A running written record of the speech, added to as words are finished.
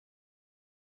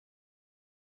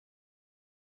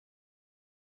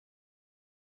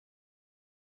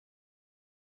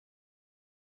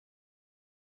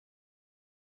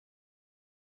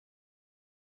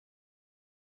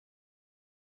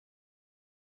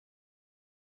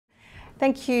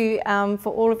Thank you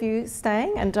for all of you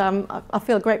staying, and I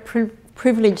feel a great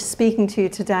privilege speaking to you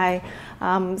today.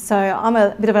 So I'm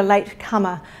a bit of a late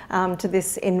comer to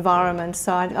this environment,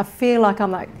 so I feel like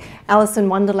I'm like Alice in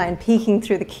Wonderland, peeking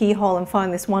through the keyhole and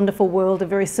finding this wonderful world of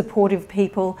very supportive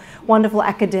people, wonderful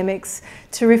academics,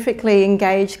 terrifically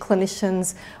engaged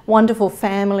clinicians, wonderful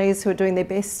families who are doing their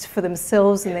best for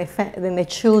themselves and their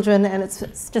children, and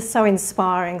it's just so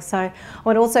inspiring. So I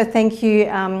want to also thank you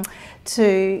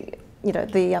to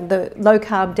the Low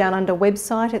Carb Down Under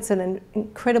website. It's an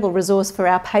incredible resource for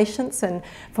our patients and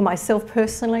for myself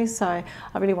personally, so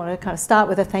I really want to kind of start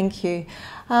with a thank you.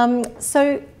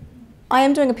 So I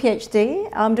am doing a PhD.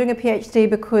 I'm doing a PhD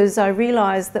because I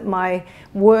realised that my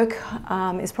work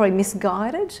is probably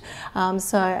misguided.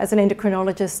 So as an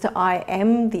endocrinologist, I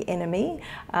am the enemy.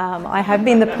 I have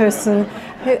been the person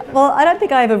who, well, I don't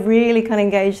think I ever really kind of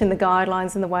engaged in the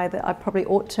guidelines in the way that I probably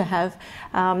ought to have,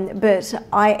 but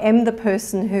I am the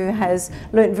person who has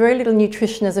learnt very little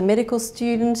nutrition as a medical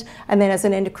student, and then as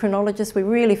an endocrinologist we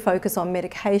really focus on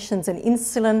medications and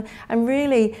insulin and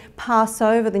really pass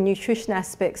over the nutrition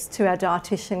aspects to our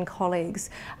dietitian colleagues.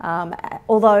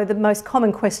 Although the most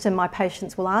common question my patients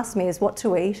will ask me is what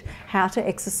to eat, how to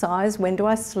exercise, when do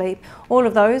I sleep. All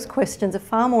of those questions are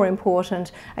far more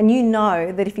important, and you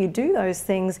know that if you do those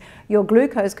things, your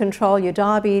glucose control, your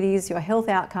diabetes, your health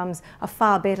outcomes are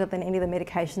far better than any of the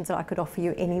medications that I could offer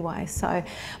you anyway. So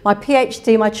my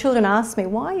PhD, my children ask me,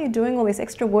 why are you doing all this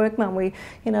extra work, Mum?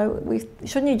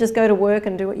 Shouldn't you just go to work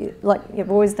and do what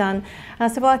you've always done? And I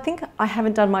said, well, I think I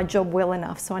haven't done my job well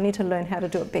enough, so I need to learn how to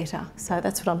do it better. So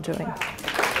that's what I'm doing.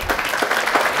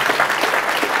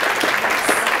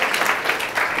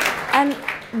 And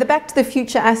the back to the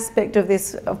future aspect of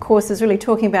this, of course, is really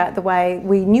talking about the way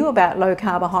we knew about low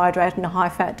carbohydrate and a high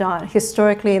fat diet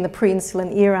historically in the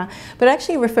pre-insulin era, but it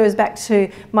actually refers back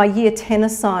to my year 10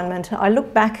 assignment. I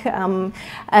looked back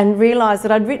and realised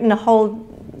that I'd written a whole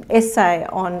essay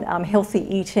on healthy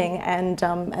eating and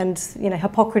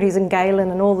Hippocrates and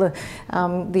Galen and all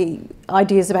the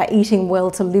ideas about eating well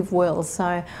to live well.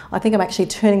 So I think I'm actually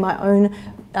turning my own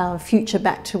future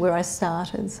back to where I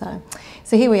started.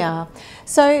 So here we are.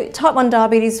 So type 1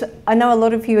 diabetes, I know a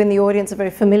lot of you in the audience are very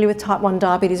familiar with type 1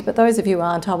 diabetes, but those of you who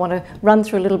aren't, I want to run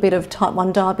through a little bit of type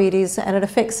 1 diabetes, and it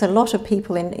affects a lot of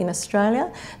people in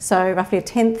Australia. So roughly a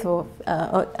tenth or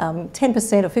 10%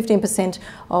 or 15%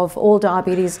 of all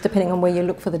diabetes, depending on where you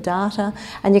look for the data.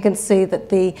 And you can see that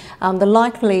the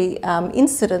likely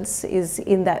incidence is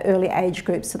in that early age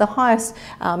group. So the highest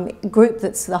group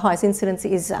that's the highest incidence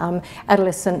is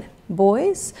adolescent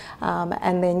boys,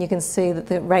 and then you can see that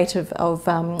the rate of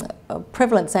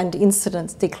prevalence and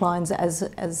incidence declines as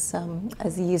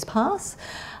the years pass.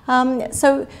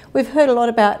 So we've heard a lot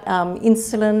about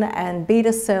insulin and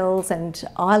beta cells and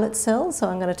islet cells, so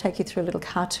I'm going to take you through a little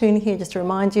cartoon here just to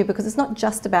remind you, because it's not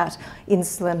just about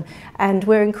insulin, and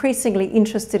we're increasingly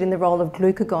interested in the role of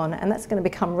glucagon, and that's going to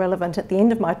become relevant at the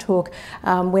end of my talk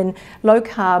when low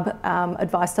carb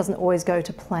advice doesn't always go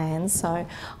to plan. So I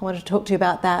wanted to talk to you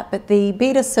about that. But the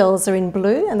beta cells are in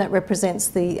blue, and that represents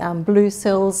the blue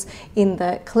cells in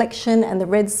the collection, and the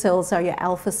red cells are your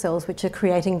alpha cells, which are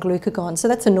creating glucagon. So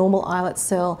that's a normal islet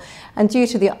cell, and due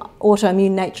to the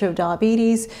autoimmune nature of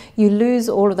diabetes, you lose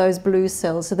all of those blue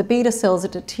cells. So the beta cells are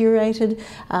deteriorated,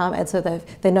 and so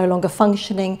they're no longer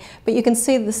functioning, but you can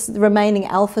see the remaining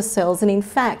alpha cells, and in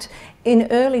fact in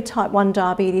early type 1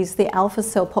 diabetes, the alpha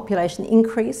cell population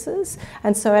increases,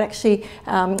 and so it actually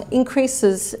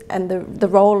increases, and the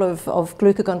role of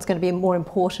glucagon is going to be more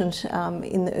important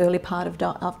in the early part of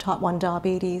type 1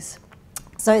 diabetes.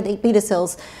 So the beta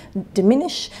cells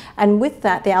diminish, and with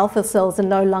that the alpha cells are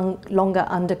no longer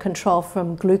under control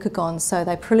from glucagon, so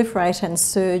they proliferate and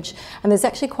surge, and there's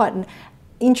actually quite an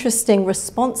interesting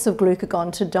response of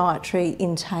glucagon to dietary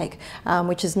intake,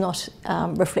 which is not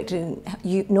reflected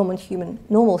in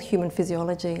normal human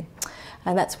physiology.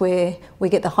 And that's where we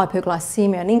get the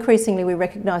hypoglycemia, and increasingly we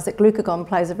recognise that glucagon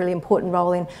plays a really important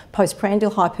role in postprandial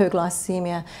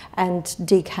hypoglycemia and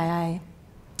DKA.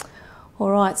 All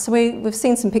right, so we've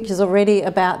seen some pictures already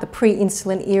about the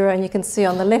pre-insulin era, and you can see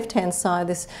on the left-hand side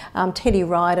this Teddy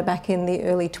Ryder back in the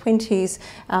early 20s.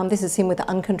 This is him with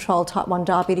uncontrolled type 1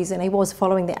 diabetes, and he was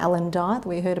following the Allen diet that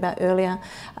we heard about earlier.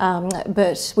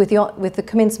 But with the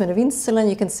commencement of insulin,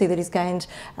 you can see that he's gained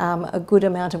a good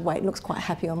amount of weight, looks quite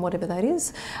happy on whatever that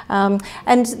is. And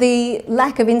the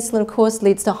lack of insulin, of course,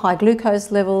 leads to high glucose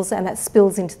levels, and that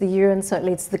spills into the urine, so it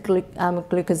leads to the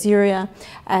glucosuria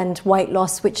and weight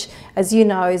loss, which, as as you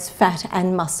know, is fat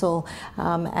and muscle,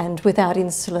 and without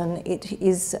insulin it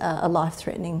is a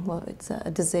life-threatening, well, it's a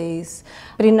disease.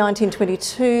 But in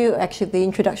 1922, actually the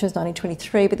introduction was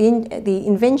 1923, but the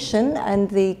invention and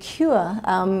the cure,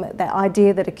 that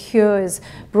idea that a cure is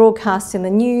broadcast in the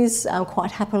news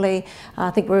quite happily.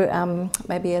 I think we're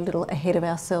maybe a little ahead of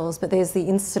ourselves, but there's the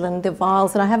insulin, the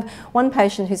vials, and I have one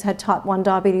patient who's had type 1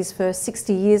 diabetes for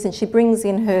 60 years, and she brings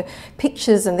in her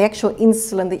pictures and the actual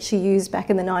insulin that she used back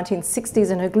in the 1960s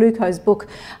and her glucose book,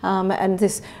 and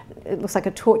this, it looks like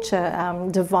a torture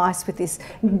device with this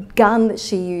gun that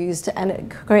she used, and it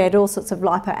created all sorts of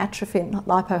lipoatrophy and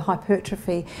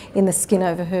lipohypertrophy in the skin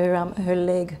over her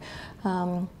leg.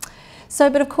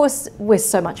 But of course, we're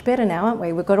so much better now, aren't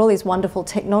we? We've got all these wonderful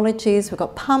technologies, we've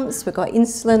got pumps, we've got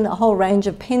insulin, a whole range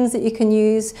of pens that you can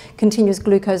use, continuous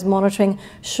glucose monitoring.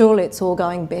 Surely it's all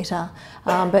going better.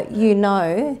 But you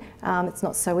know, it's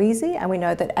not so easy, and we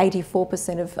know that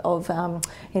 84%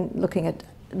 in looking at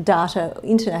data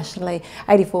internationally,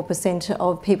 84%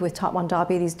 of people with type 1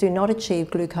 diabetes do not achieve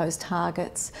glucose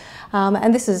targets.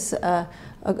 And this is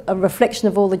a reflection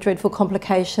of all the dreadful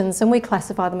complications, and we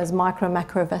classify them as micro and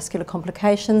macrovascular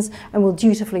complications, and we'll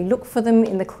dutifully look for them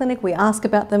in the clinic. We ask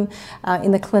about them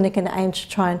in the clinic and aim to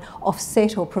try and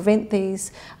offset or prevent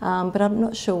these, but I'm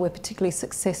not sure we're particularly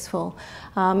successful.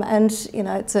 And you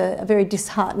know, it's a very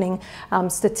disheartening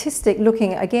statistic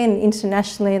looking again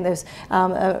internationally, and there's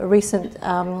a recent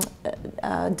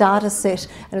data set,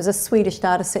 and it was a Swedish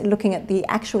data set looking at the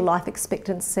actual life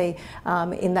expectancy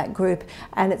in that group,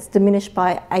 and it's diminished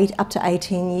by up to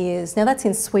 18 years. Now that's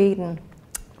in Sweden.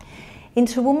 In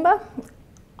Toowoomba,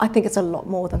 I think it's a lot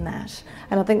more than that,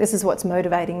 and I think this is what's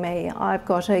motivating me. I've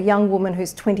got a young woman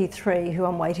who's 23 who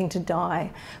I'm waiting to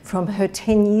die from her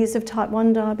 10 years of type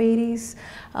 1 diabetes.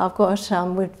 I've got,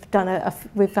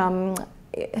 we've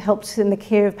helped in the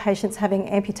care of patients having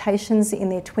amputations in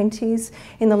their 20s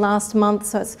in the last month,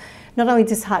 so it's not only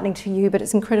disheartening to you, but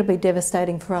it's incredibly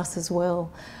devastating for us as well.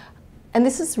 And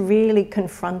this is really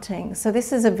confronting. So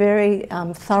this is a very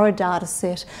thorough data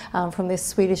set from this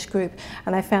Swedish group,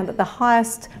 and they found that the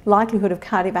highest likelihood of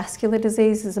cardiovascular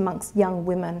disease is amongst young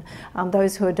women,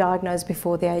 those who are diagnosed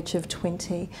before the age of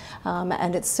 20.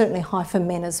 And it's certainly high for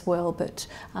men as well, but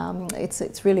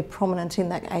it's really prominent in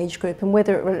that age group. And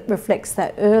whether it reflects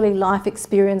that early life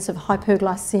experience of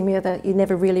hypoglycemia that you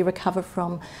never really recover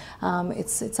from,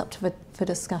 it's up for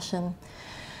discussion.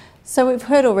 So we've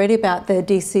heard already about the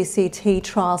DCCT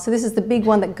trial. So this is the big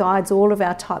one that guides all of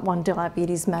our type 1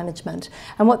 diabetes management.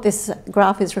 And what this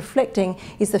graph is reflecting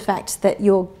is the fact that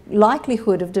your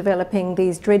likelihood of developing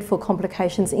these dreadful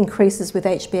complications increases with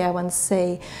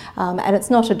HbA1c. And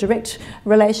it's not a direct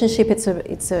relationship, it's an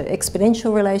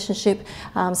exponential relationship.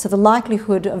 So the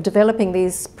likelihood of developing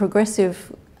these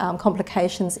progressive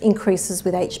complications increases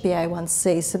with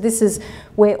HbA1c. So this is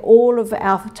where all of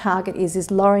our target is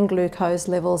lowering glucose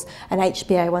levels and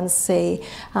HbA1c.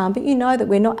 But you know that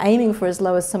we're not aiming for as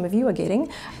low as some of you are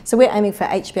getting. So we're aiming for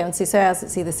HbA1c. So ours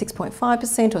it's either 6.5%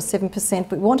 or 7%,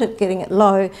 but we want it getting it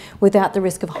low without the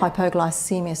risk of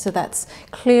hypoglycemia. So that's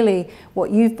clearly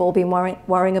what you've all been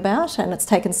worrying about, and it's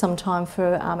taken some time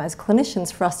for, as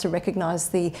clinicians, for us to recognise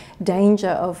the danger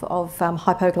of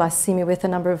hypoglycemia with a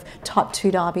number of type 2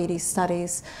 diabetes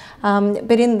studies.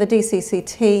 But in the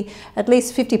DCCT, at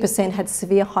least 50% had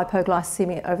severe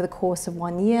hypoglycemia over the course of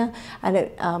 1 year,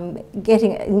 and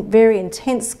getting very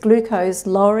intense glucose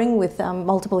lowering with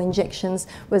multiple injections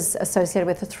was associated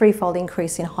with a 3-fold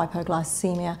increase in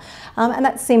hypoglycemia. And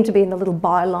that seemed to be in the little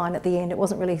byline at the end. It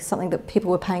wasn't really something that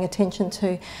people were paying attention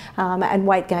to, and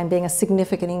weight gain being a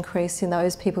significant increase in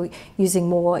those people using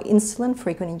more insulin,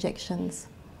 frequent injections.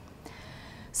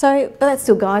 So, but that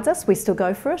still guides us, we still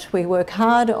go for it. We work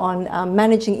hard on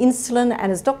managing insulin,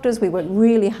 and as doctors we work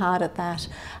really hard at that.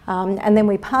 And then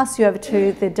we pass you over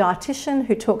to the dietitian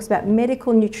who talks about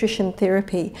medical nutrition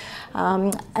therapy.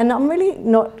 And I'm really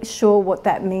not sure what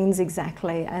that means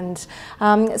exactly. And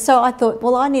so I thought,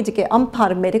 well, I'm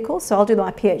part of medical, so I'll do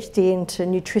my PhD into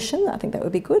nutrition. I think that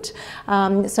would be good.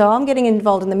 So I'm getting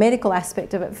involved in the medical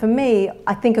aspect of it. For me,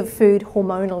 I think of food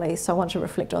hormonally, so I want to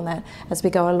reflect on that as we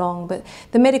go along. But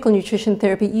the medical nutrition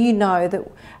therapy, you know that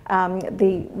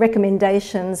the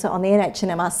recommendations on the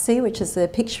NHMRC, which is the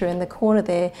picture in the corner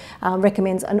there,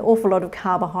 recommends an awful lot of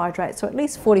carbohydrate. So at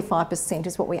least 45%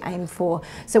 is what we aim for.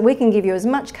 So we can give you as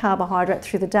much carbohydrate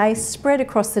through the day, spread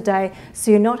across the day,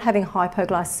 so you're not having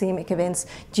hypoglycemic events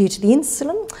due to the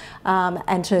insulin,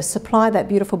 and to supply that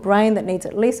beautiful brain that needs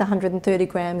at least 130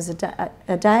 grams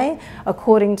a day,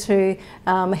 according to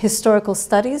historical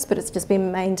studies, but it's just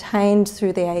been maintained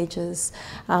through the ages.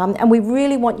 And we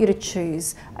really want you to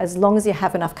choose as long as you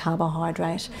have enough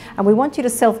carbohydrate. And we want you to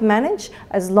self-manage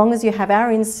as long as you have our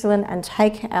insulin and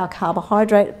take our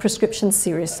carbohydrate prescription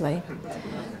seriously.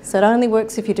 So it only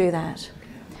works if you do that.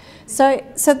 So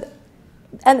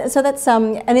that's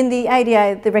and in the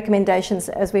ADA, the recommendations,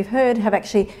 as we've heard, have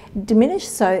actually diminished.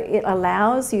 So it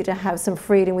allows you to have some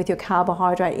freedom with your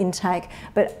carbohydrate intake,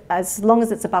 but as long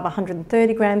as it's above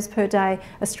 130 grams per day.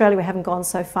 Australia, we haven't gone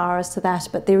so far as to that,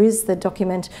 but there is the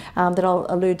document that I'll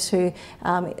allude to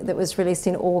that was released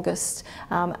in August,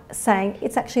 saying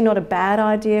it's actually not a bad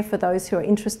idea for those who are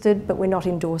interested, but we're not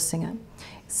endorsing it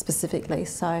specifically.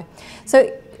 So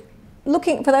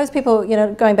looking for those people,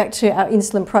 going back to our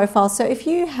insulin profile. So if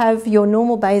you have your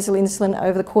normal basal insulin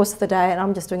over the course of the day, and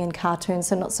I'm just doing in cartoons,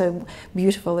 so not so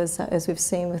beautiful as we've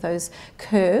seen with those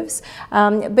curves,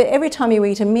 but every time you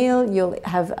eat a meal, you'll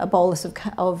have a bolus of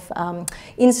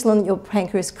insulin your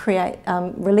pancreas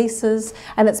releases,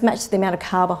 and it's matched to the amount of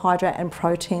carbohydrate and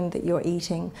protein that you're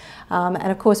eating.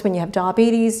 And of course, when you have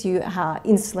diabetes, you are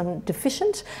insulin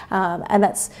deficient, and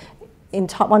that's in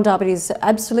type 1 diabetes,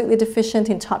 absolutely deficient.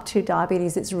 In type 2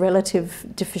 diabetes, it's relative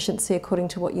deficiency according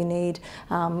to what you need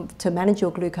to manage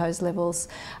your glucose levels.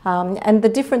 And the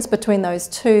difference between those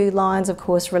two lines, of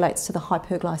course, relates to the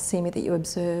hyperglycemia that you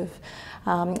observe.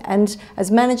 And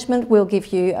as management, we'll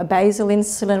give you a basal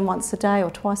insulin once a day or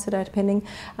twice a day, depending.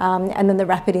 And then the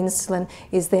rapid insulin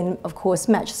is then, of course,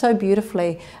 matched so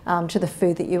beautifully to the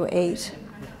food that you eat.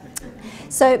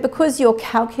 So because you're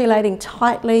calculating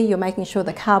tightly, you're making sure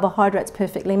the carbohydrate's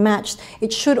perfectly matched,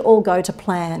 it should all go to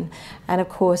plan. And of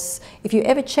course, if you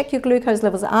ever check your glucose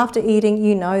levels after eating,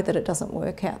 you know that it doesn't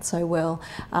work out so well.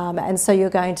 And so you're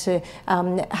going to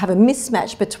have a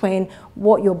mismatch between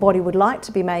what your body would like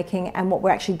to be making and what we're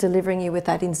actually delivering you with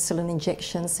that insulin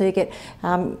injection. So you get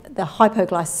the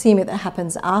hypoglycemia that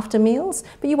happens after meals,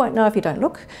 but you won't know if you don't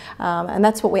look. And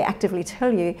that's what we actively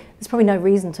tell you. There's probably no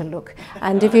reason to look.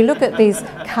 And if you look at these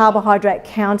carbohydrate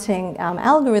counting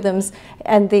algorithms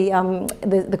and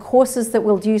the courses that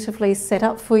we'll dutifully set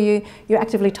up for you, you're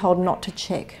actively told not to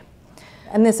check.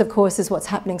 And this, of course, is what's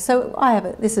happening. So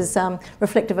this is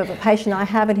reflective of a patient I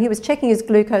have, and he was checking his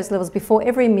glucose levels before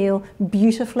every meal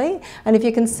beautifully. And if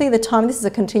you can see the time, this is a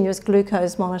continuous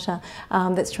glucose monitor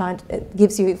it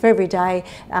gives you for every day,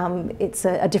 it's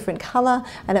a different colour,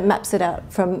 and it maps it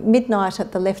out from midnight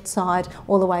at the left side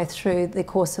all the way through the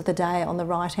course of the day on the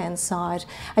right-hand side.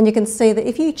 And you can see that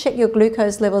if you check your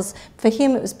glucose levels, for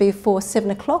him it was before 7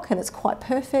 o'clock, and it's quite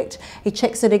perfect. He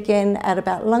checks it again at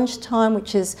about lunchtime,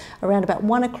 which is around about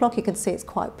 1 o'clock. You can see it's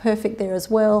quite perfect there as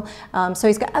well. So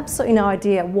he's got absolutely no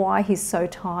idea why he's so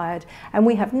tired, and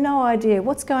we have no idea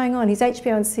what's going on. His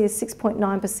HbA1c is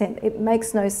 6.9%. It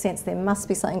makes no sense. There must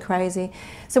be something crazy.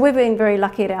 So we've been very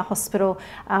lucky at our hospital.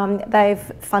 They've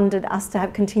funded us to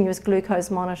have continuous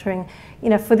glucose monitoring,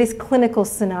 for this clinical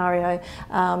scenario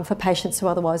for patients who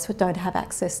otherwise don't have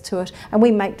access to it. And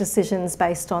we make decisions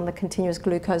based on the continuous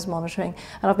glucose monitoring.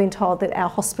 And I've been told that our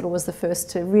hospital was the first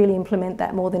to really implement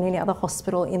that more than any other hospital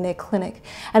in their clinic.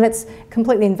 And it's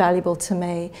completely invaluable to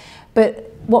me. But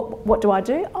what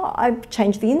do? Oh, I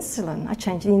change the insulin. I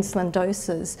change the insulin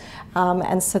doses.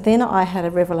 And so then I had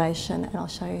a revelation, and I'll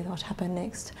show you what happened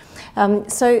next.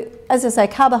 So as I say,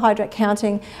 carbohydrate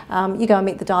counting, you go and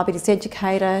meet the diabetes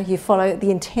educator, you follow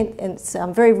the intent, it's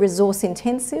very resource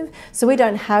intensive. So we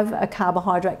don't have a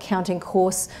carbohydrate counting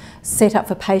course set up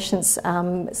for patients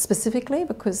specifically,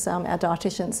 because our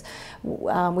dietitians,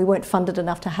 we weren't funded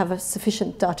enough to have a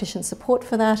sufficient dietitian support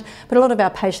for that. But a lot of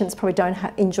our patients probably don't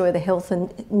enjoy the health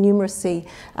and numeracy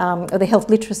or the health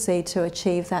literacy to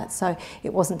achieve that, so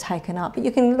it wasn't taken up. But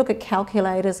you can look at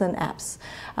calculators and apps,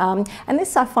 and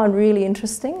this I find really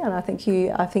interesting. And I think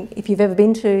if you've ever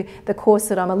been to the course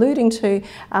that I'm alluding to,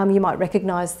 you might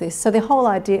recognise this. So the whole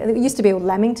idea, it used to be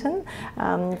Lamington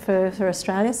for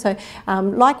Australia. So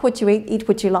like what you eat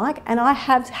what you like, and I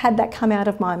have had that come out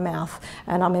of my mouth,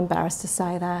 and I'm embarrassed to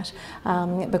say that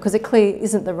because it clearly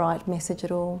isn't the right message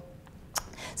at all.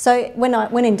 So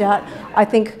when in doubt, I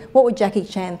think, what would Jackie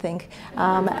Chan think?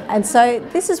 And so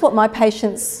this is what my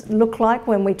patients look like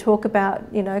when we talk about,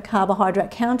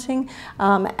 carbohydrate counting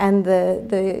and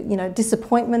the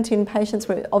disappointment in patients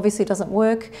where it obviously doesn't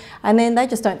work, and then they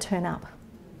just don't turn up.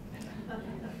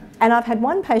 And I've had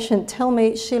one patient tell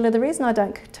me, Sheila, the reason I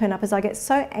don't turn up is I get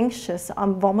so anxious,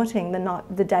 I'm vomiting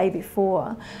the day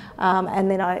before,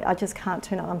 and then I just can't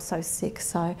turn up, I'm so sick.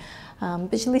 So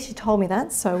But at least she told me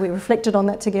that, so we reflected on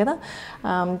that together.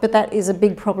 But that is a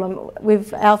big problem.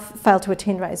 Our fail to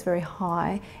attend rate is very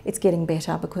high. It's getting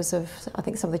better because of, I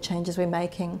think, some of the changes we're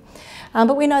making.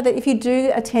 But we know that if you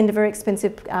do attend a very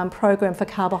expensive program for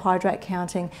carbohydrate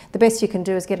counting, the best you can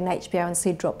do is get an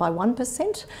HbA1c drop by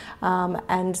 1%,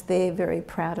 and they're very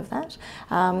proud of that.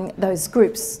 Those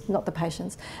groups, not the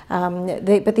patients.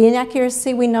 But the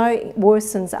inaccuracy, we know,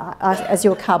 worsens as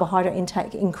your carbohydrate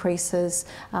intake increases,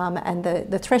 and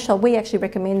the threshold, we actually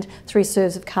recommend 3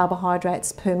 serves of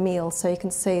carbohydrates per meal, so you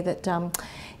can see that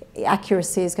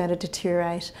accuracy is going to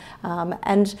deteriorate.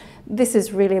 And this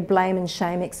is really a blame and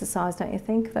shame exercise, don't you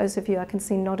think? Those of you I can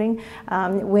see nodding.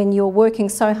 When you're working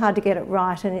so hard to get it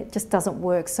right and it just doesn't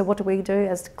work. So what do we do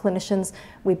as clinicians?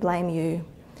 We blame you.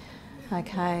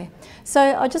 Okay, so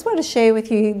I just wanted to share with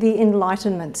you the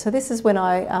enlightenment. So this is when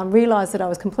I realised that I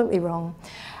was completely wrong,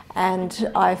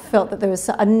 and I felt that there was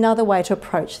another way to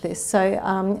approach this. So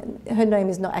her name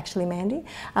is not actually Mandy,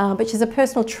 but she's a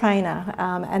personal trainer,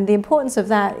 and the importance of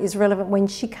that is relevant when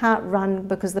she can't run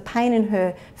because the pain in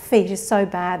her feet is so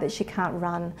bad that she can't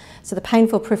run. So the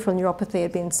painful peripheral neuropathy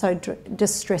had been so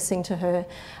distressing to her,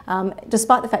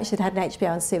 despite the fact she'd had an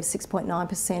HbA1c of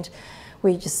 6.9%.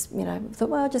 We just, thought,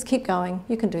 well, just keep going,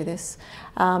 you can do this.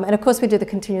 And of course we do the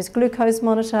continuous glucose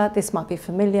monitor. This might be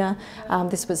familiar.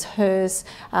 This was hers.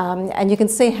 And you can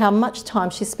see how much time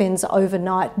she spends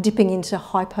overnight dipping into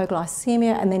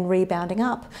hypoglycemia and then rebounding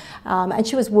up. And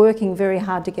she was working very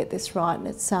hard to get this right. And,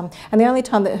 and the only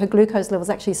time that her glucose levels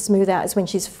actually smooth out is when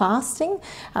she's fasting,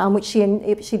 which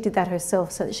she did that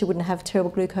herself so that she wouldn't have terrible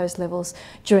glucose levels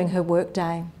during her work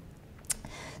day.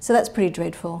 So that's pretty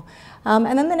dreadful. And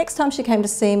then the next time she came to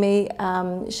see me,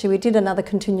 we did another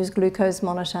continuous glucose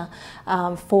monitor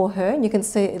for her, and you can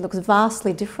see it looks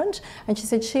vastly different. And she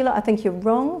said, Sheila, I think you're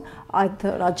wrong. I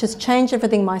thought I'd just change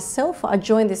everything myself. I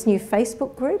joined this new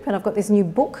Facebook group, and I've got this new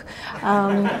book.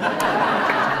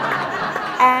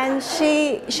 And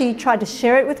she tried to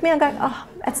share it with me. I'm going, oh,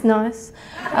 that's nice.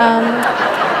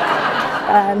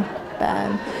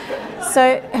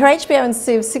 So her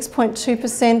HbA1c of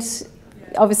 6.2%,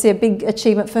 obviously a big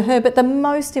achievement for her, but the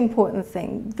most important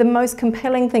thing, the most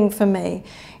compelling thing for me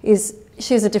is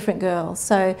she's a different girl.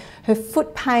 So her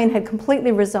foot pain had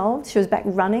completely resolved. She was back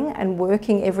running and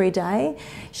working every day.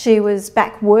 She was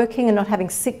back working and not having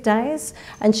sick days.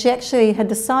 And she actually had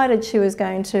decided she was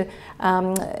going to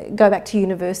go back to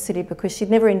university because she'd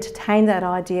never entertained that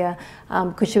idea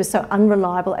because she was so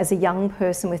unreliable as a young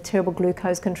person with terrible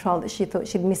glucose control that she thought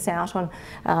she'd miss out on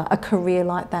a career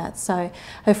like that. So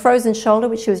her frozen shoulder,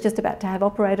 which she was just about to have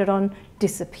operated on,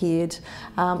 disappeared.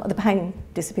 The pain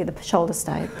disappeared, the shoulder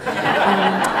stayed.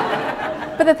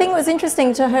 But the thing that was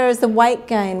interesting to her is the weight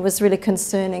gain was really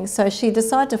concerning. So she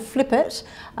decided to flip it.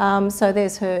 So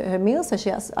there's her meal. So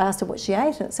I asked her what she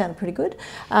ate, and it sounded pretty good.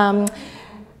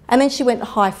 And then she went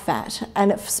high fat,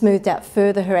 and it smoothed out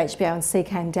further. Her HbA1c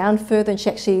came down further, and she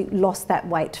actually lost that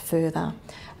weight further.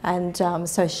 And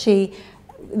so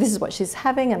this is what she's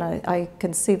having, and I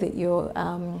can see that you're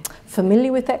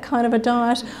familiar with that kind of a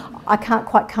diet. I can't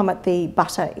quite come at the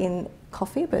butter in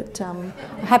coffee, but I'm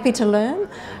happy to learn.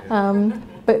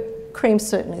 But cream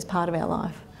certainly is part of our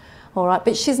life. All right,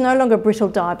 but she's no longer brittle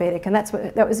diabetic, and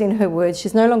that was in her words.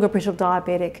 She's no longer brittle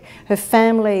diabetic. Her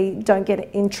family don't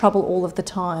get in trouble all of the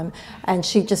time, and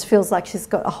she just feels like she's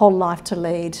got a whole life to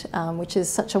lead, which is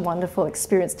such a wonderful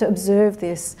experience to observe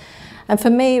this. And for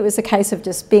me, it was a case of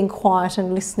just being quiet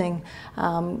and listening,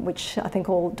 which I think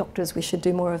all doctors, we should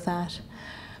do more of that.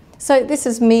 So this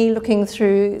is me looking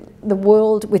through the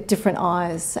world with different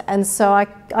eyes. And so I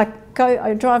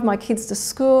drive my kids to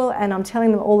school, and I'm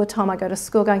telling them all the time I go to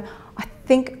school going, I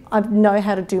think I know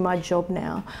how to do my job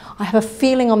now. I have a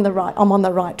feeling I'm on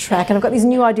the right track, and I've got these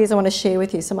new ideas I want to share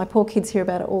with you. So my poor kids hear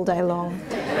about it all day long.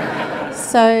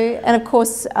 So, and of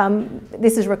course,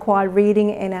 this is required reading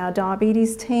in our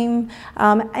diabetes team.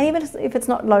 And even if it's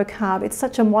not low carb, it's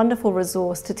such a wonderful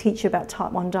resource to teach you about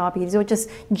type 1 diabetes or just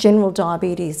general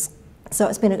diabetes. So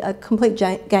it's been a complete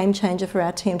game changer for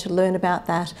our team to learn about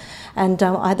that. And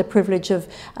I had the privilege of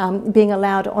being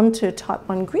allowed onto Type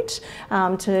 1 Grit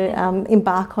to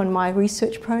embark on my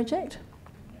research project.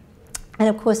 And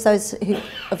of course, those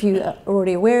of you are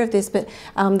already aware of this, but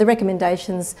the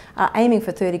recommendations are aiming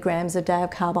for 30 grams a day of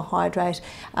carbohydrate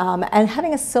and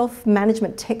having a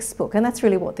self-management textbook. And that's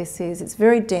really what this is. It's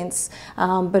very dense,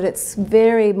 but it's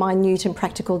very minute and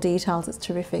practical details. It's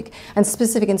terrific. And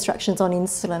specific instructions on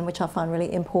insulin, which I find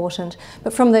really important.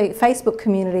 But from the Facebook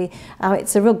community,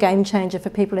 it's a real game changer for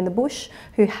people in the bush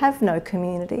who have no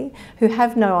community, who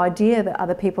have no idea that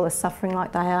other people are suffering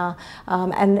like they are.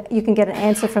 And you can get an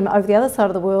answer from over the other side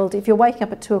of the world, if you're waking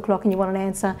up at 2 o'clock and you want an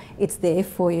answer, it's there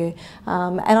for you.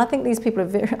 And I think these people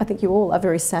are I think you all are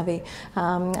very savvy.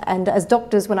 And as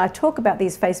doctors, when I talk about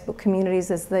these Facebook communities,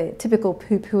 there's the typical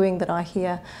poo-pooing that I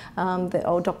hear that,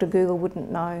 oh, Dr. Google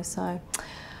wouldn't know. So,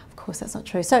 of course, that's not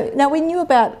true. So now we knew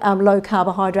about low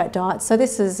carbohydrate diets. So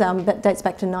this is that dates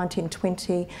back to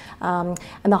 1920, and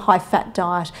the high fat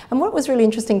diet. And what was really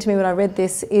interesting to me when I read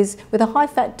this is with a high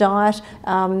fat diet,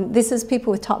 this is people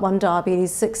with type 1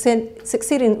 diabetes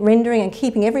succeed in rendering and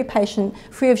keeping every patient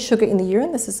free of sugar in the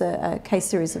urine. This is a case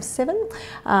series of 7.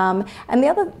 And the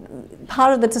other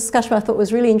part of the discussion I thought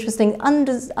was really interesting,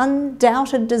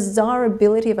 undoubted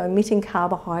desirability of omitting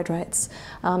carbohydrates.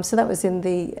 So that was in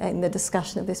the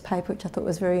discussion of this paper, which I thought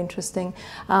was very interesting.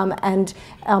 In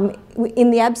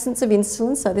the absence of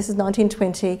insulin, so this is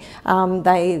 1920,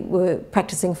 they were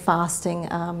practicing fasting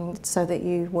so that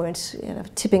you weren't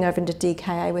tipping over into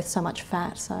DKA with so much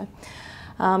fat. So.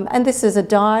 And this is a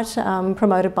diet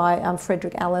promoted by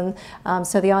Frederick Allen.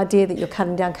 So the idea that you're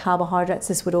cutting down carbohydrates,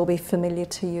 this would all be familiar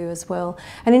to you as well.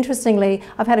 And interestingly,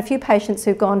 I've had a few patients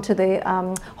who've gone to the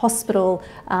hospital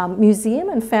museum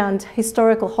and found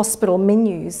historical hospital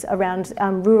menus around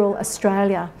rural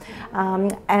Australia.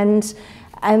 And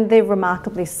they're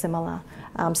remarkably similar.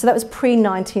 So that was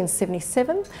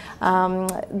pre-1977.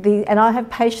 And I have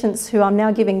patients who I'm now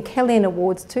giving Kellyan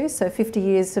Awards to, so 50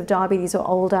 years of diabetes or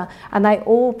older, and they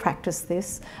all practice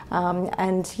this.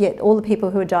 And yet all the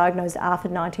people who are diagnosed after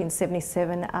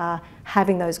 1977 are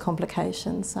having those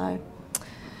complications. So.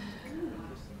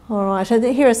 All right, so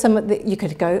here are some that you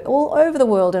could go all over the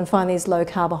world and find these low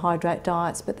carbohydrate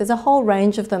diets, but there's a whole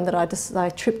range of them that I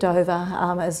tripped over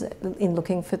in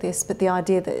looking for this. But the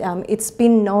idea that it's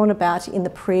been known about in the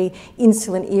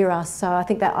pre-insulin era, so I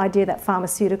think that idea that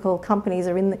pharmaceutical companies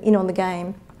are in on the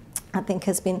game, I think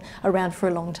has been around for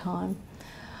a long time.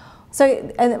 So,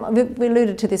 and we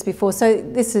alluded to this before, so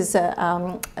this is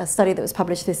a study that was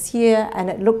published this year, and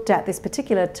it looked at this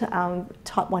particular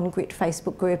type 1 GRIT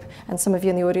Facebook group, and some of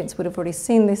you in the audience would have already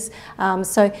seen this.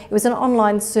 So it was an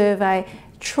online survey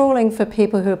trawling for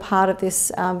people who are part of this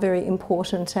very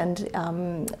important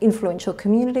and influential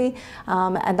community,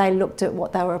 and they looked at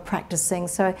what they were practicing.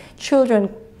 So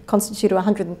children constituted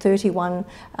 131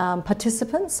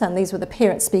 participants, and these were the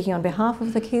parents speaking on behalf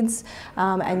of the kids.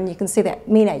 And you can see that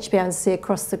mean HbA1c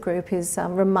across the group is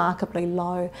remarkably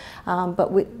low,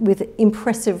 but with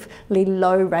impressively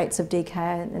low rates of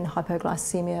DKA and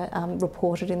hypoglycemia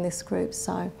reported in this group.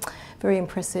 So very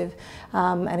impressive.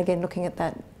 And again, looking at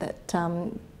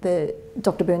the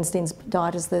Dr. Bernstein's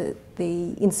diet as the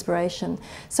inspiration.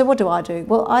 So what do?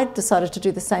 Well, I decided to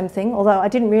do the same thing, although I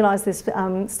didn't realise this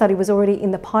study was already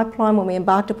in the pipeline when we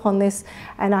embarked upon this.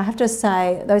 And I have to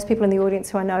say, those people in the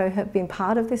audience who I know have been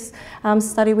part of this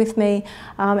study with me,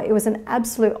 it was an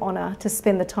absolute honour to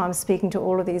spend the time speaking to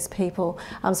all of these people.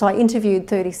 So I interviewed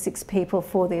 36 people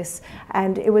for this,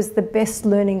 and it was the best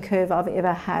learning curve I've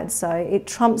ever had. So it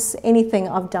trumps anything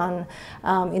I've done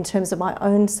in terms of my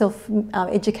own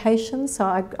self-education. So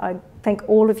I thank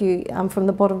all of you from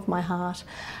the bottom of my heart.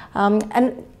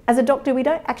 And as a doctor, we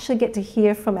don't actually get to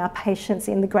hear from our patients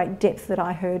in the great depth that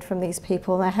I heard from these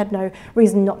people. They had no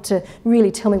reason not to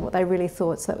really tell me what they really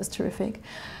thought, so that was terrific.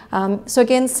 So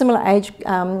again, similar age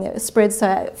spread,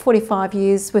 so 45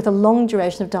 years with a long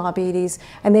duration of diabetes,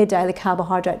 and their daily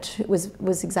carbohydrate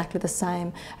was exactly the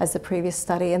same as the previous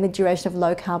study, and the duration of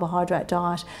low carbohydrate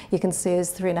diet you can see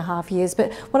is 3.5 years.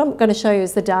 But what I'm going to show you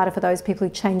is the data for those people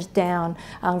who changed down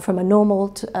from a normal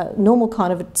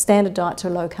kind of a standard diet to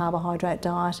a low carbohydrate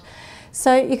diet.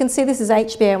 So you can see this is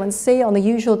HbA1c on the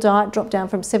usual diet, dropped down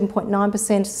from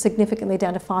 7.9% significantly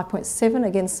down to 5.7%,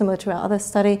 again similar to our other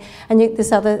study. And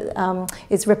this other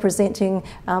is representing,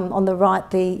 on the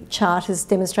right, the chart is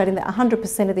demonstrating that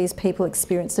 100% of these people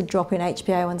experienced a drop in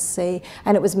HbA1c,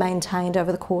 and it was maintained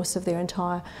over the course of their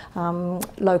entire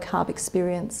low carb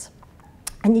experience.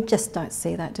 And you just don't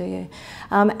see that, do you?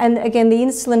 And again, the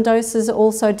insulin doses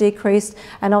also decreased,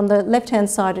 and on the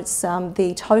left-hand side it's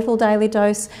the total daily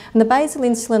dose. And the basal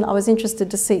insulin, I was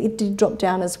interested to see, it did drop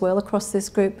down as well across this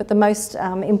group, but the most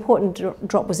important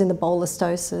drop was in the bolus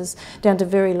doses, down to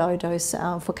very low dose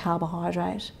for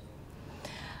carbohydrate.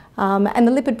 And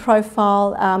the lipid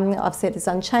profile, I've said is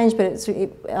unchanged, but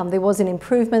there was an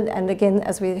improvement. And again,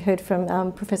 as we heard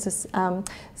from Professor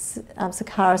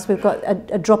Sakaris, we've got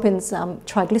a drop in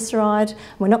triglyceride.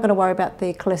 We're not going to worry about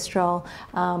the cholesterol,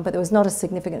 but there was not a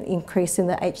significant increase in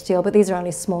the HDL, but these are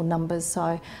only small numbers,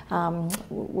 so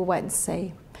we'll wait and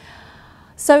see.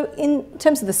 So in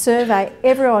terms of the survey,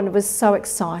 everyone was so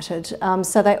excited.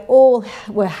 So they all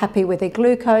were happy with their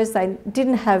glucose. They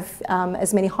didn't have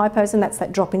as many hypos, and that's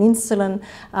that drop in insulin,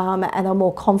 and they're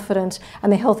more confident,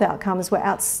 and their health outcomes were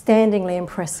outstandingly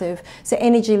impressive. So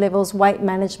energy levels, weight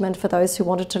management for those who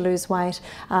wanted to lose weight,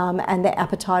 and their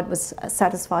appetite was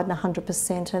satisfied in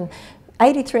 100%. And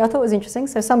 83 I thought was interesting,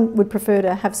 so some would prefer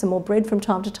to have some more bread from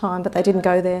time to time, but they didn't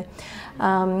go there.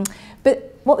 But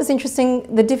what was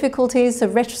interesting, the difficulties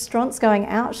of restaurants going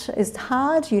out is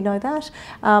hard, you know that.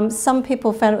 Some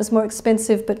people found it was more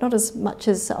expensive, but not as much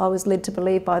as I was led to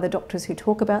believe by the doctors who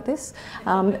talk about this,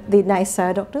 the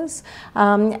naysayer doctors.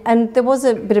 And there was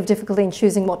a bit of difficulty in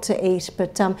choosing what to eat,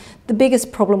 but the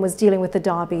biggest problem was dealing with the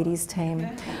diabetes team.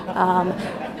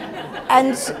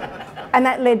 And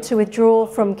that led to withdrawal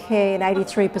from care in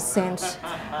 83%.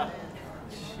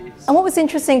 And what was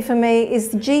interesting for me is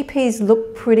the GPs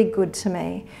looked pretty good to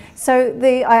me. So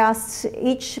I asked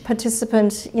each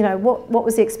participant, you know, what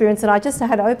was the experience, and I just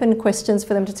had open questions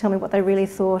for them to tell me what they really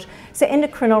thought. So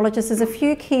endocrinologists, there's a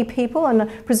few key people, and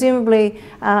presumably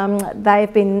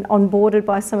they've been onboarded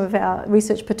by some of our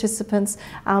research participants,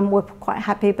 were quite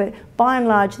happy, but by and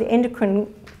large the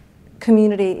endocrine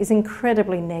community is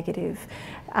incredibly negative.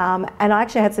 And I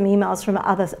actually had some emails from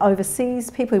others overseas,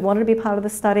 people who wanted to be part of the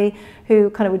study, who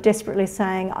kind of were desperately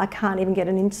saying, I can't even get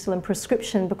an insulin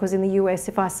prescription because in the US,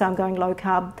 if I say I'm going low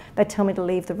carb, they tell me to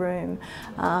leave the room.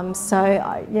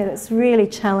 Yeah, it's really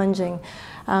challenging.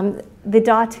 The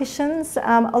dietitians,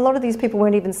 a lot of these people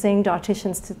weren't even seeing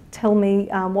dietitians to tell me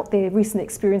what their recent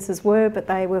experiences were, but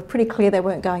they were pretty clear they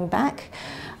weren't going back.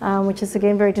 Which is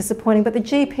again very disappointing. But the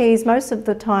GPs most of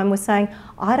the time were saying,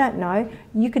 I don't know,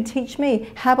 you could teach me.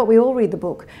 How about we all read the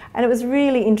book? And it was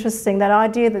really interesting, that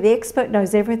idea that the expert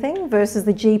knows everything versus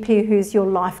the GP who's your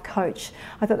life coach.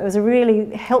 I thought that was a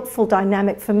really helpful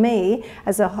dynamic for me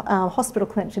as a hospital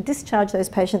clinic to discharge those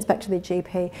patients back to their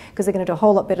GP, because they're going to do a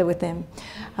whole lot better with them.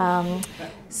 And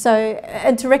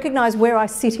to recognise where I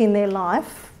sit in their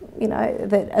life, you know,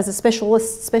 that as a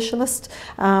specialist,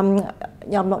 I'm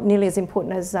not nearly as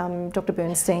important as Dr.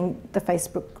 Bernstein, the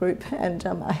Facebook group, and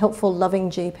a helpful, loving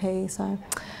GP. So,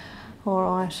 all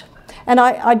right. And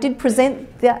I did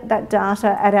present that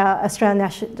data at our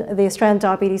the Australian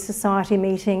Diabetes Society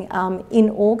meeting in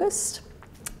August,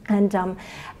 and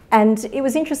it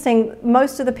was interesting.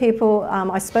 Most of the people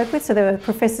I spoke with, so there were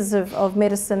professors of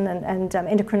medicine and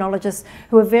endocrinologists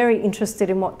who were very interested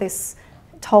in what this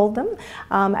told them,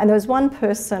 and there was one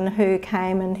person who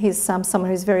came, and he's someone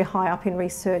who's very high up in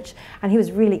research, and he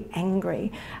was really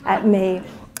angry at me.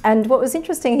 And what was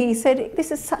interesting, he said,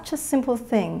 this is such a simple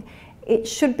thing. It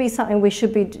should be something we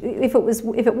should be, if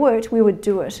it worked, we would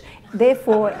do it.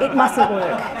 Therefore, it mustn't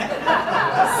work.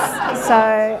 So,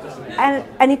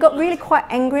 and he got really quite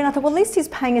angry, and I thought, well, at least he's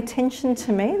paying attention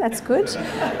to me, that's good.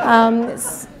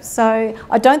 So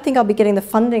I don't think I'll be getting the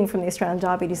funding from the Australian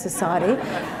Diabetes Society,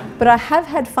 but I have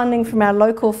had funding from our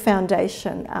local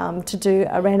foundation to do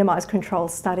a randomised control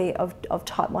study of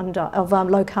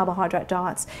low carbohydrate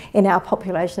diets in our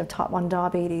population of type 1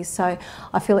 diabetes. So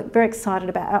I feel very excited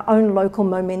about our own local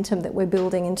momentum that we're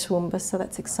building in Toowoomba, so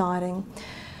that's exciting.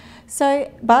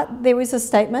 So, but there is a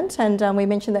statement, and we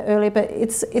mentioned that earlier, but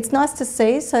it's nice to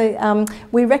see. So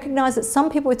we recognise that some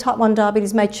people with type 1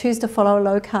 diabetes may choose to follow a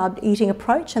low carb eating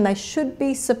approach, and they should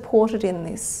be supported in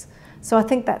this. So I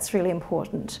think that's really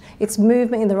important. It's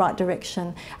movement in the right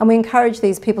direction. And we encourage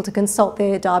these people to consult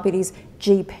their diabetes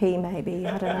GP maybe,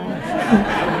 I don't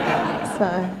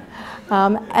know.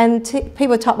 People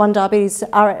with type 1 diabetes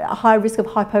are at a high risk of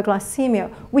hypoglycemia,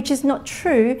 which is not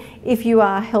true if you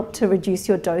are helped to reduce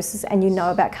your doses and you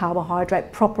know about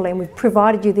carbohydrate properly, and we've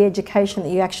provided you the education that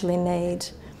you actually need.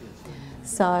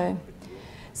 So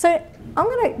I'm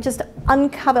going to just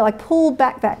uncover, pull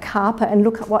back that carpet and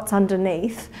look at what's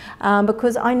underneath,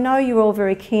 because I know you're all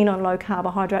very keen on low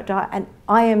carbohydrate diet, and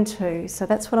I am too, so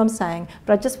that's what I'm saying.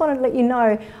 But I just wanted to let you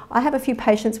know, I have a few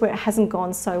patients where it hasn't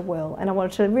gone so well, and I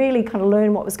wanted to really kind of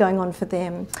learn what was going on for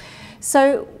them.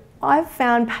 So I've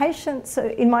found patients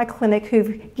in my clinic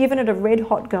who've given it a red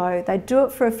hot go. They do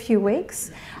it for a few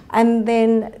weeks and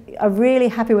then are really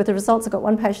happy with the results. I've got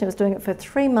one patient who was doing it for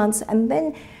 3 months, and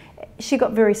then she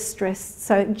got very stressed,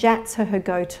 so JATs are her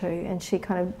go-to, and she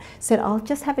kind of said, I'll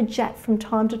just have a JAT from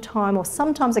time to time, or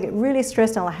sometimes I get really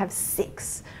stressed and I'll have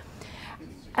 6.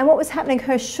 And what was happening,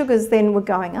 her sugars then were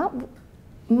going up,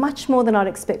 much more than I'd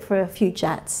expect for a few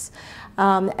JATs.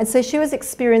 And so she was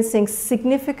experiencing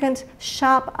significant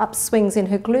sharp upswings in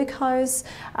her glucose,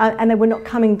 and they were not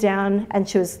coming down, and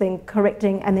she was then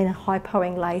correcting and then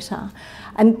hypoing later.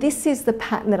 And this is the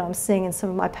pattern that I'm seeing in some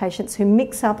of my patients who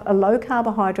mix up a low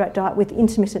carbohydrate diet with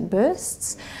intermittent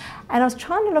bursts. And I was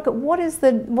trying to look at what is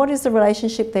the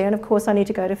relationship there, and of course I need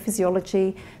to go to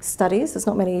physiology studies. There's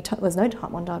no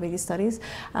type 1 diabetes studies.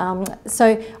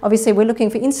 So obviously we're looking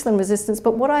for insulin resistance,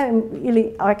 but what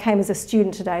I came as a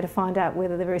student today to find out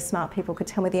whether the very smart people could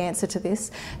tell me the answer to this.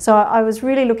 So I was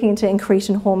really looking into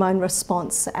incretin hormone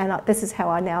response, and this is how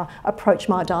I now approach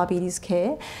my diabetes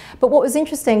care. But what was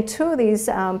interesting, 2 of these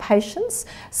patients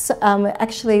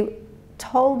actually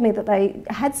told me that they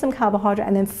had some carbohydrate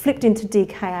and then flipped into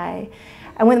DKA.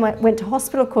 And when they went to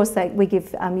hospital, of course, we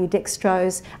give you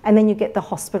dextrose, and then you get the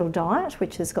hospital diet,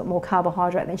 which has got more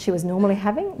carbohydrate than she was normally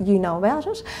having. You know about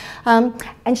it.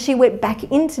 And she went back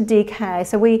into DKA.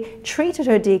 So we treated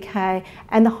her DKA,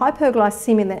 and the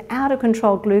hypoglycemia and the out of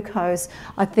control glucose,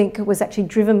 I think, was actually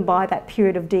driven by that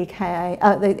period of DKA,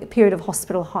 the period of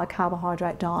hospital high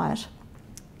carbohydrate diet.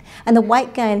 And the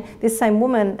weight gain, this same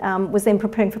woman was then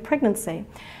preparing for pregnancy.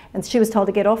 And she was told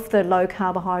to get off the low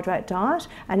carbohydrate diet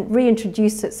and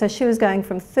reintroduce it. So she was going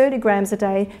from 30 grams a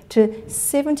day to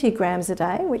 70 grams a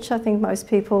day, which I think most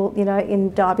people, you know,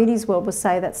 in diabetes world will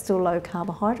say that's still low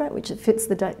carbohydrate, which it fits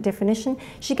the definition.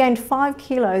 She gained 5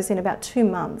 kilos in about 2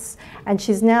 months, and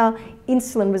she's now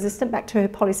insulin resistant, back to her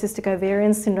polycystic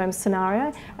ovarian syndrome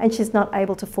scenario, and she's not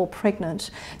able to fall pregnant.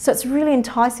 So it's really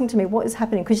enticing to me what is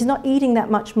happening, because she's not eating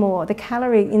that much more. The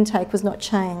calorie intake was not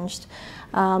changed.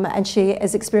 And she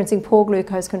is experiencing poor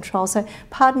glucose control. So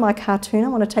pardon my cartoon, I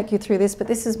want to take you through this, but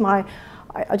this is my,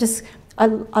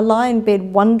 I lie in bed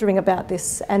wondering about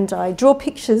this, and I draw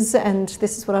pictures, and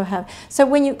this is what I have. So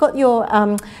when you've got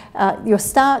your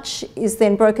starch is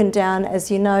then broken down,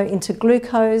 as you know, into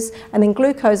glucose, and then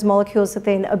glucose molecules are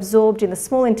then absorbed in the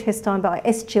small intestine by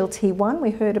SGLT1.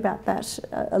 We heard about that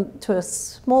to a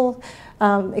small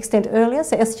extent earlier.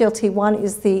 So SGLT1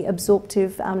 is the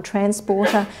absorptive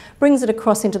transporter, brings it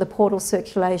across into the portal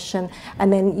circulation,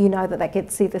 and then you know that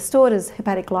gets either stored as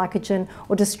hepatic glycogen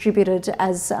or distributed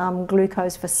as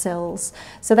glucose for cells.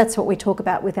 So that's what we talk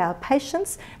about with our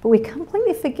patients, but we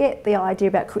completely forget the idea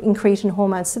about incretin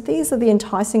hormones. So these are the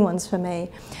enticing ones for me.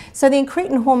 So the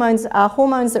incretin hormones are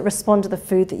hormones that respond to the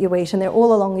food that you eat, and they're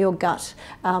all along your gut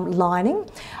lining.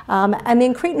 And the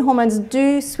incretin hormones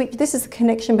do switch. This is the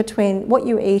connection between what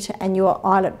you eat and your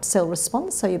islet cell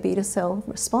response, so your beta cell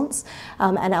response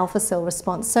and alpha cell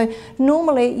response. So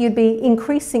normally you'd be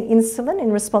increasing insulin in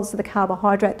response to the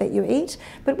carbohydrate that you eat,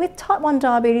 but with type 1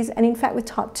 diabetes, and in fact with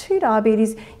type 2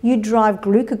 diabetes, you drive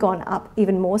glucagon up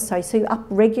even more so you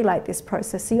upregulate this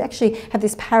process. So you actually have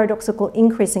this paradoxical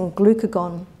increase in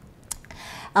glucagon.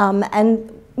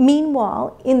 And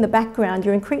meanwhile, in the background,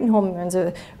 your incretin hormones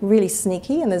are really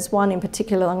sneaky, and there's one in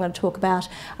particular I'm going to talk about,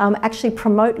 actually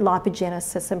promote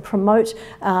lipogenesis and promote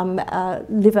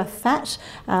liver fat,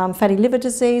 fatty liver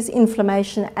disease,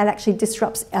 inflammation, and actually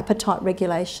disrupts appetite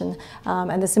regulation.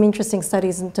 And there's some interesting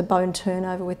studies into bone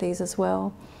turnover with these as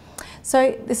well.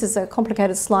 So this is a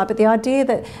complicated slide, but the idea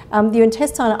that your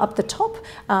intestine are up the top,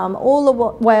 all the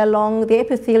way along, the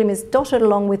epithelium is dotted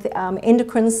along with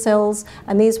endocrine cells,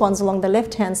 and these ones along the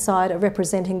left-hand side are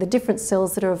representing the different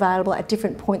cells that are available at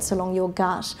different points along your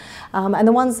gut. And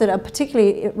the ones that are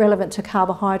particularly relevant to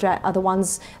carbohydrate are the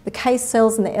ones, the K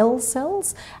cells and the L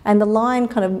cells, and the line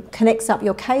kind of connects up.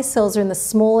 Your K cells are in the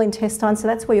small intestine, so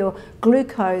that's where your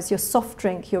glucose, your soft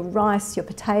drink, your rice, your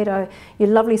potato, your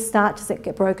lovely starches that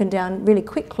get broken down really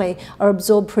quickly are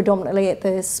absorbed predominantly at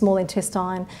the small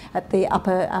intestine, at the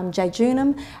upper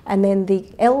jejunum, and then the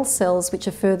L cells, which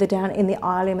are further down in the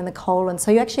ileum and the colon.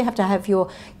 So you actually have to have your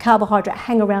carbohydrate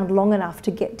hang around long enough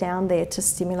to get down there to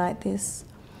stimulate this.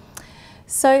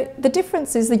 So the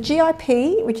difference is the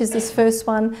GIP, which is this first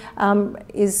one,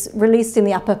 is released in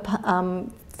the upper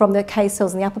from the K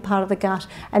cells in the upper part of the gut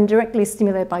and directly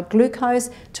stimulated by glucose,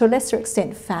 to a lesser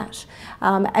extent fat.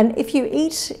 And if you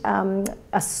eat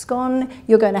a scone,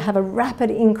 you're going to have a rapid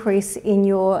increase in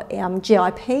your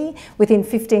GIP within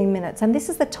 15 minutes. And this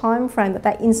is the time frame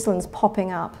that insulin's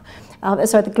popping up.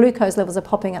 So the glucose levels are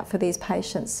popping up for these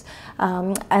patients.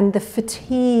 And the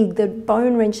fatigue, the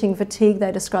bone-wrenching fatigue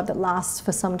they describe that lasts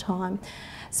for some time.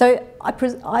 So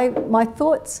my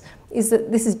thoughts is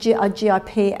that this is a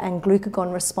GIP and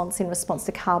glucagon response in response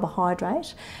to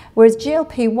carbohydrate. Whereas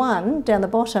GLP-1, down the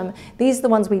bottom, these are the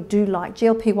ones we do like.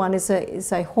 GLP-1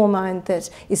 is a hormone that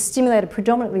is stimulated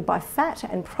predominantly by fat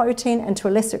and protein, and to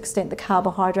a lesser extent the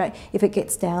carbohydrate if it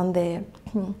gets down there.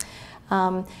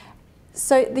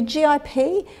 So the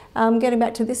GIP, getting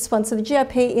back to this one, so the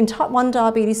GIP in type 1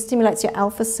 diabetes stimulates your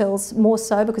alpha cells more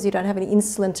so because you don't have any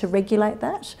insulin to regulate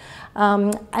that.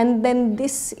 And then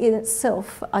this in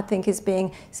itself, I think, is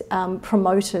being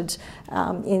promoted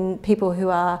in people who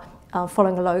are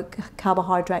following a low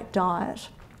carbohydrate diet.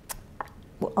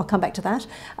 I'll come back to that.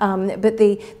 But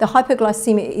the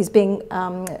hypoglycemia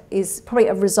is probably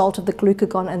a result of the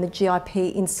glucagon and the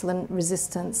GIP insulin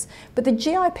resistance. But the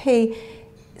GIP,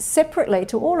 separately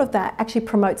to all of that, actually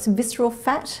promotes visceral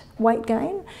fat weight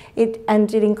gain. It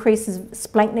increases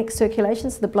splanchnic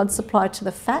circulation, so the blood supply to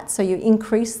the fat, so you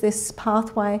increase this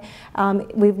pathway.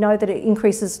 We know that it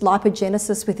increases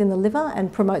lipogenesis within the liver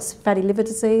and promotes fatty liver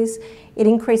disease. It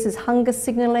increases hunger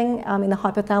signalling in the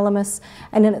hypothalamus,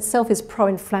 and in itself is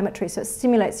pro-inflammatory, so it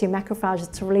stimulates your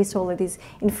macrophages to release all of these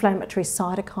inflammatory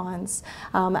cytokines,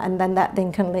 and then that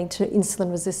can lead to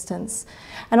insulin resistance.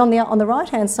 And on the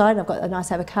right-hand side, I've got a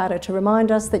nice avocado to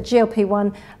remind us that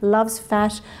GLP-1 loves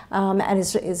fat, and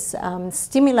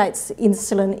stimulates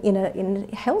insulin in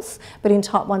health, but in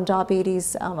type 1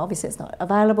 diabetes, obviously it's not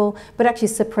available, but actually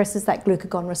suppresses that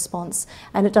glucagon response.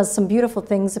 And it does some beautiful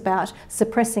things about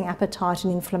suppressing appetite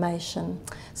and inflammation.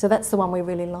 So that's the one we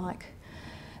really like.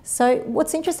 So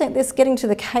what's interesting, this getting to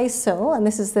the K cell, and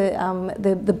this is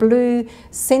the blue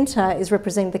centre is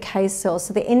representing the K cell.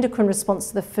 So the endocrine response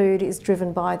to the food is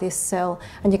driven by this cell,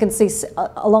 and you can see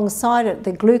alongside it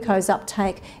the glucose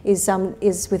uptake is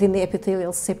within the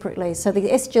epithelial separately. So the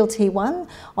SGLT1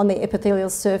 on the epithelial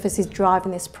surface is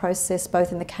driving this process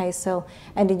both in the K cell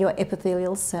and in your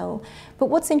epithelial cell. But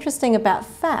what's interesting about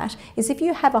fat is if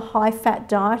you have a high fat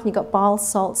diet and you've got bile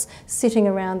salts sitting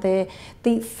around there,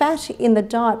 the fat in the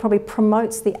diet probably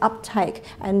promotes the uptake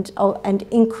and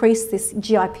increase this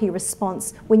GIP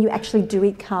response when you actually do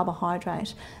eat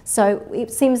carbohydrate. So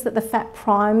it seems that the fat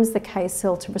primes the K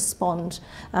cell to respond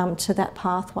to that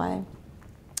pathway.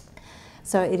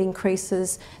 So it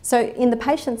increases. So in the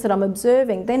patients that I'm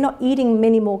observing, they're not eating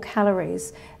many more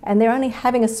calories and they're only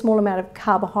having a small amount of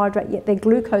carbohydrate, yet their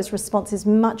glucose response is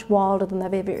much wilder than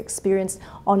they've ever experienced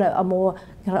on a more,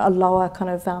 a lower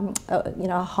kind of,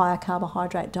 a higher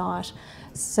carbohydrate diet.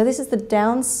 So this is the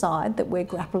downside that we're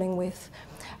grappling with.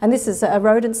 And this is a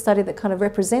rodent study that kind of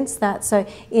represents that. So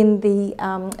in the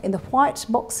white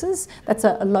boxes, that's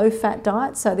a low-fat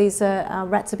diet. So these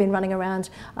rats have been running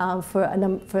around for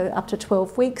up to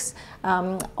 12 weeks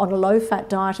on a low-fat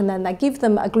diet, and then they give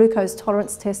them a glucose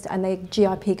tolerance test and their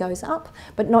GIP goes up,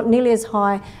 but not nearly as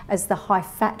high as the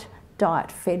high-fat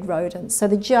diet-fed rodents. So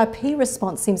the GIP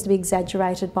response seems to be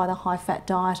exaggerated by the high-fat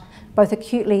diet, both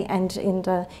acutely and in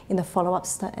the follow-up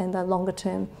and the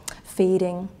longer-term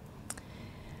feeding.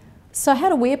 So how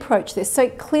do we approach this? So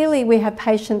clearly we have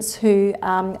patients who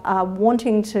are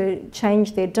wanting to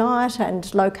change their diet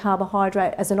and low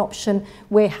carbohydrate as an option.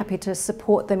 We're happy to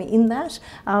support them in that.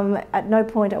 At no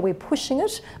point are we pushing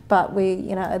it, but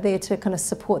we are there to kind of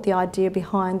support the idea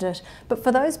behind it. But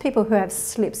for those people who have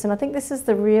slips, and I think this is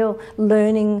the real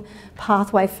learning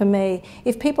pathway for me,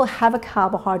 if people have a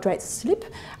carbohydrate slip,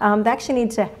 they actually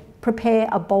need to prepare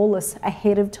a bolus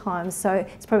ahead of time, so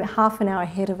it's probably half an hour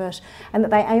ahead of it, and that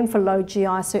they aim for low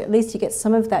GI, so at least you get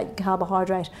some of that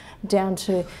carbohydrate down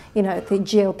to the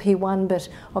GLP-1, but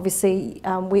obviously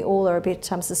we all are a bit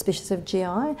suspicious of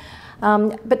GI.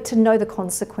 But to know the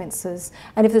consequences,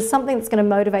 and if there's something that's going to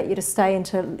motivate you to stay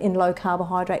in low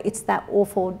carbohydrate, it's that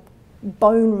awful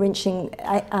bone-wrenching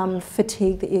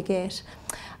fatigue that you get.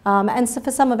 And so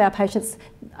for some of our patients,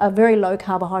 a very low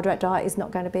carbohydrate diet is not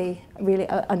going to be really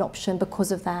an option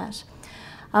because of that.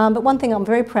 But one thing I'm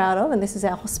very proud of, and this is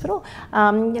our hospital,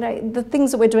 the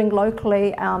things that we're doing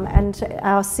locally, and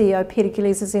our CEO Peter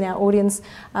Gillies is in our audience,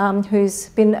 who's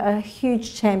been a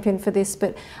huge champion for this,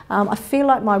 but I feel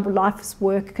like my life's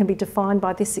work can be defined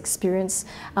by this experience.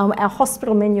 Our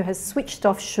hospital menu has switched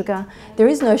off sugar. There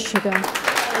is no sugar.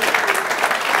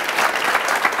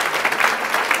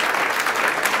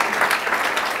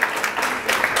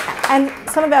 And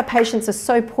some of our patients are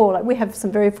so poor, like we have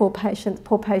some very poor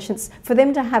patients. For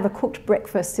them to have a cooked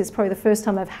breakfast is probably the first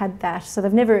time they've had that, so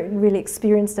they've never really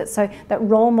experienced it. So that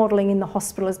role modelling in the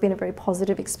hospital has been a very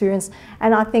positive experience.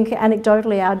 And I think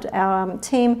anecdotally our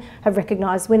team have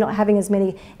recognised we're not having as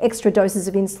many extra doses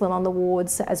of insulin on the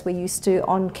wards as we used to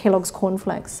on Kellogg's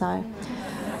cornflakes. So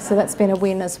that's been a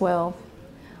win as well.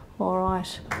 All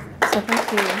right, so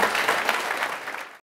thank you.